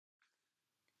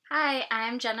Hi,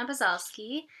 I'm Jenna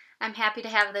Bazalski. I'm happy to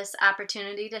have this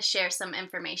opportunity to share some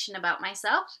information about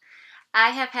myself.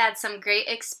 I have had some great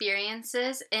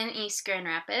experiences in East Grand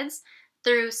Rapids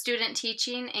through student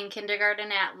teaching in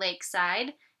kindergarten at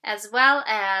Lakeside, as well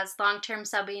as long-term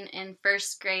subbing in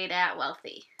first grade at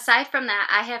Wealthy. Aside from that,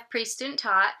 I have pre-student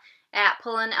taught at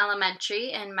Pullen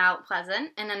Elementary in Mount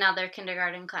Pleasant in another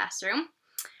kindergarten classroom.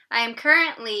 I am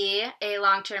currently a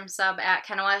long-term sub at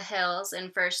Kennewa Hills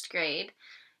in first grade.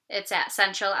 It's at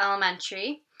Central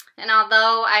Elementary. And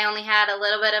although I only had a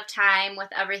little bit of time with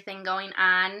everything going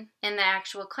on in the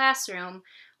actual classroom,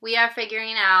 we are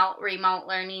figuring out remote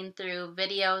learning through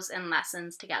videos and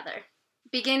lessons together.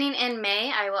 Beginning in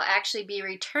May, I will actually be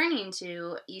returning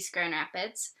to East Grand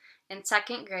Rapids in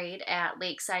second grade at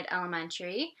Lakeside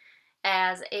Elementary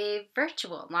as a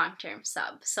virtual long-term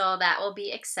sub. So that will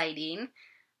be exciting.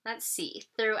 Let's see.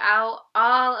 Throughout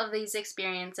all of these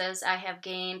experiences, I have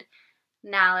gained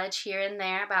knowledge here and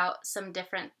there about some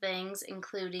different things,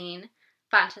 including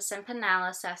Fontes and Pinnell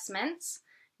assessments,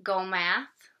 Go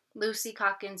Math, Lucy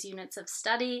Calkins units of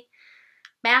study,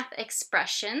 math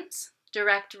expressions,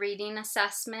 direct reading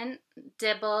assessment,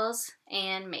 Dibbles,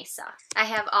 and MESA. I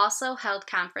have also held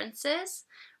conferences,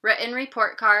 written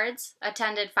report cards,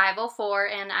 attended 504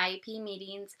 and IEP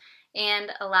meetings,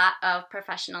 and a lot of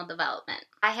professional development.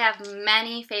 I have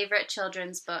many favorite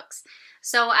children's books,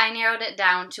 so I narrowed it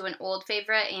down to an old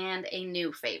favorite and a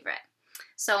new favorite.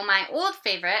 So my old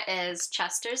favorite is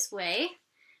Chester's Way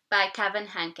by Kevin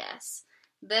Henkes.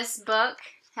 This book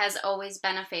has always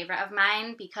been a favorite of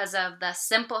mine because of the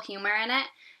simple humor in it,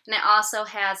 and it also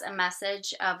has a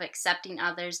message of accepting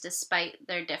others despite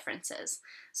their differences.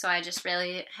 So I just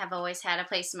really have always had a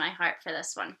place in my heart for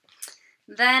this one.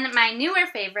 Then my newer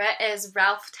favorite is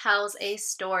Ralph Tells a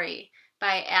Story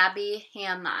by Abby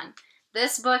Hanlon.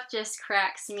 This book just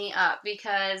cracks me up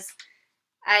because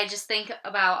I just think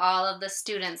about all of the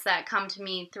students that come to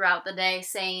me throughout the day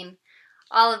saying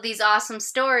all of these awesome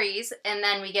stories, and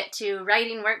then we get to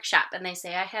writing workshop and they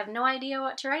say, I have no idea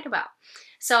what to write about.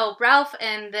 So Ralph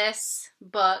in this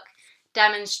book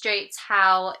demonstrates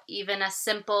how even a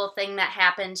simple thing that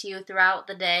happened to you throughout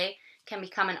the day can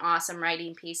become an awesome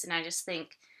writing piece, and I just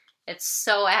think it's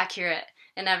so accurate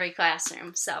in every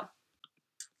classroom. So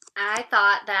I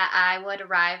thought that I would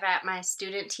arrive at my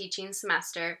student teaching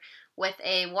semester with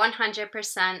a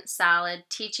 100% solid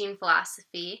teaching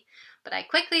philosophy, but I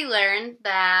quickly learned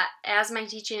that as my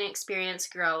teaching experience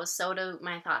grows, so do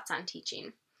my thoughts on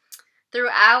teaching.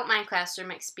 Throughout my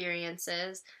classroom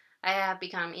experiences, I have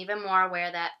become even more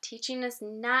aware that teaching is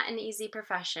not an easy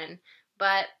profession,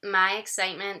 but my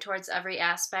excitement towards every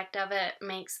aspect of it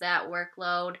makes that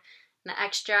workload, the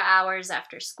extra hours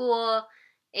after school,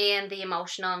 and the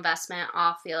emotional investment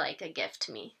all feel like a gift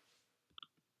to me.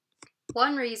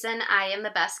 One reason I am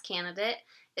the best candidate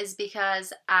is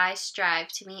because I strive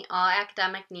to meet all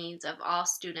academic needs of all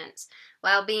students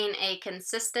while being a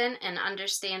consistent and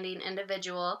understanding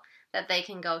individual that they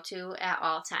can go to at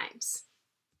all times.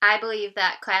 I believe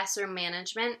that classroom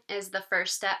management is the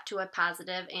first step to a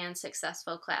positive and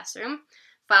successful classroom,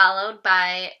 followed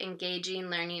by engaging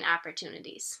learning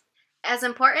opportunities. As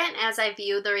important as I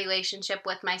view the relationship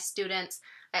with my students,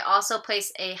 I also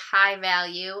place a high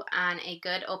value on a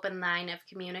good open line of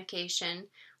communication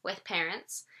with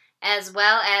parents, as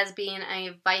well as being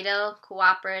a vital,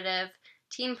 cooperative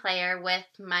team player with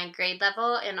my grade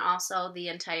level and also the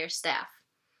entire staff.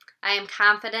 I am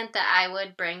confident that I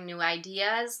would bring new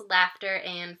ideas, laughter,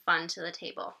 and fun to the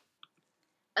table.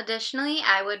 Additionally,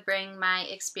 I would bring my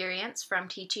experience from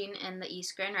teaching in the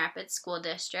East Grand Rapids School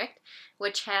District,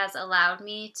 which has allowed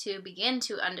me to begin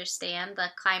to understand the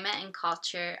climate and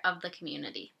culture of the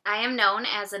community. I am known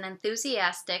as an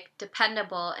enthusiastic,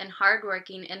 dependable, and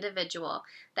hardworking individual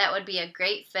that would be a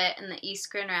great fit in the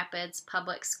East Grand Rapids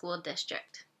Public School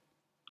District.